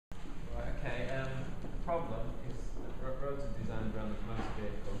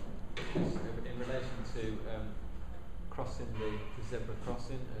crossing the zebra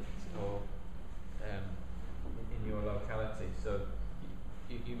crossing or in your locality. So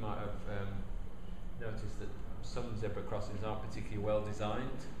you might have noticed that some zebra crossings aren't particularly well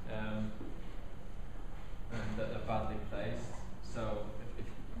designed and that are badly placed. So if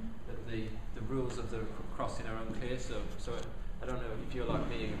the rules of the crossing are unclear. So I don't know if you're like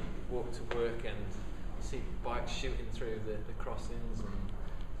me, you walk to work and you see bikes shooting through the crossings,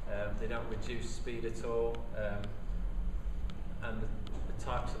 and they don't reduce speed at all, and the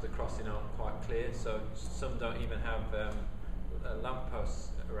types of the crossing aren't quite clear. So some don't even have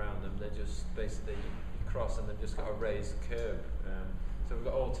lampposts around them. They're just basically you cross and they've just got a raised curb. So we've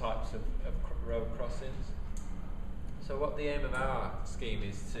got all types of road crossings. So what the aim of our scheme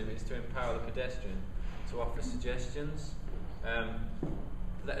is to empower the pedestrian to offer suggestions.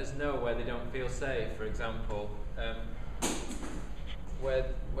 Let us know where they don't feel safe, for example,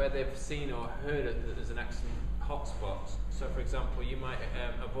 where they've seen or heard that there's an accident hotspot. So for example, you might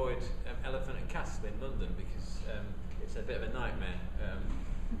avoid Elephant and Castle in London because it's a bit of a nightmare.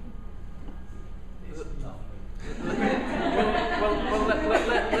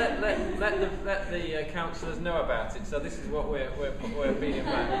 Let the councillors know about it. So this is what we're feeding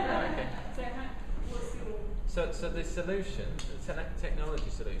back. Okay. So the solution, the technology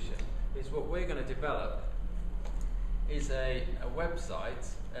solution, is what we're going to develop is a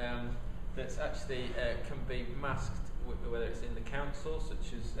website that's actually can be masked, whether it's in the council,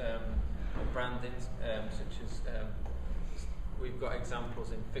 such as branding, such as we've got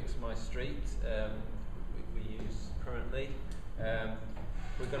examples in Fix My Street. We use currently.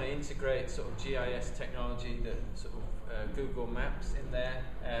 We're going to integrate sort of GIS technology, that sort of Google Maps in there,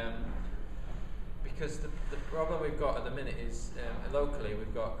 because the problem we've got at the minute is locally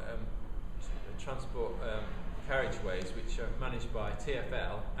we've got transport carriageways which are managed by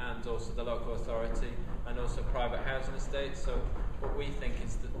TfL and also the local authority and also private housing estates. So what we think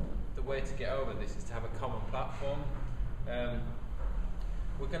is that the way to get over this is to have a common platform.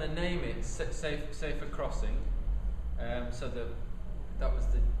 We're going to name it Safer Crossing. So that was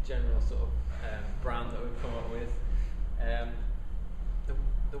the general sort of brand that we've come up with.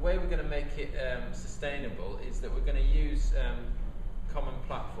 The way we're going to make it sustainable is that we're going to use common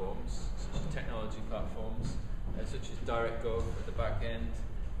platforms, such as technology platforms, such as DirectGov at the back end.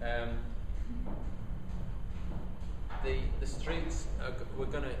 The streets we're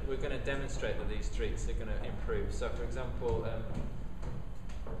going to demonstrate that these streets are going to improve. So, for example,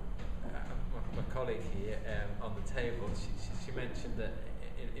 my colleague here on the table, she mentioned that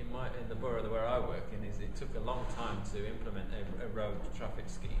in the borough where I work in, it took a long time to implement a road traffic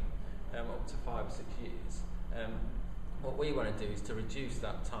scheme, up to 5 or 6 years. What we want to do is to reduce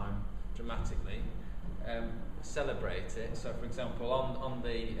that time dramatically, celebrate it. So, for example, on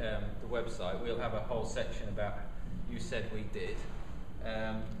the website, we'll have a whole section about You Said We Did,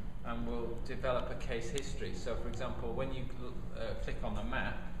 and we'll develop a case history. So, for example, when you click on the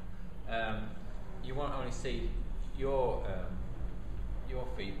map, you won't only see your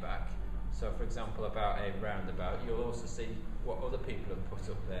feedback. So, for example, about a roundabout, you'll also see what other people have put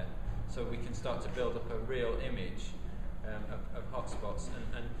up there. So we can start to build up a real image of hotspots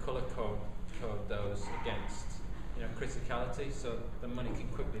and colour code those against criticality, so the money can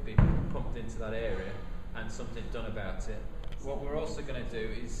quickly be pumped into that area and something done about it. What we're also going to do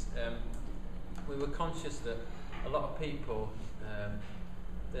is we were conscious that a lot of people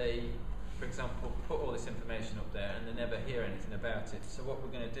they, for example, put all this information up there and they never hear anything about it. So what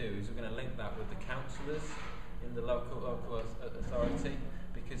we're going to do is we're going to link that with the councillors in the local authority,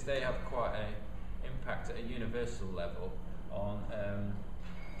 because they have quite an impact at a universal level on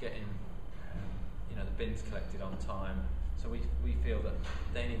getting the bins collected on time. So we feel that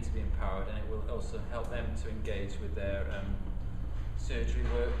they need to be empowered, and it will also help them to engage with their surgery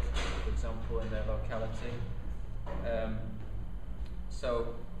work, for example, in their locality.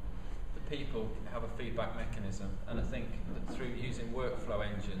 So the people have a feedback mechanism, and I think that through using workflow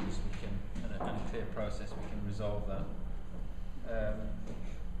engines we can, and a clear process, we can resolve that.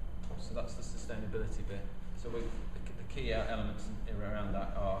 So that's the sustainability bit. So the key elements around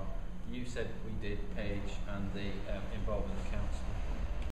that are You Said We Did page and the involving the council.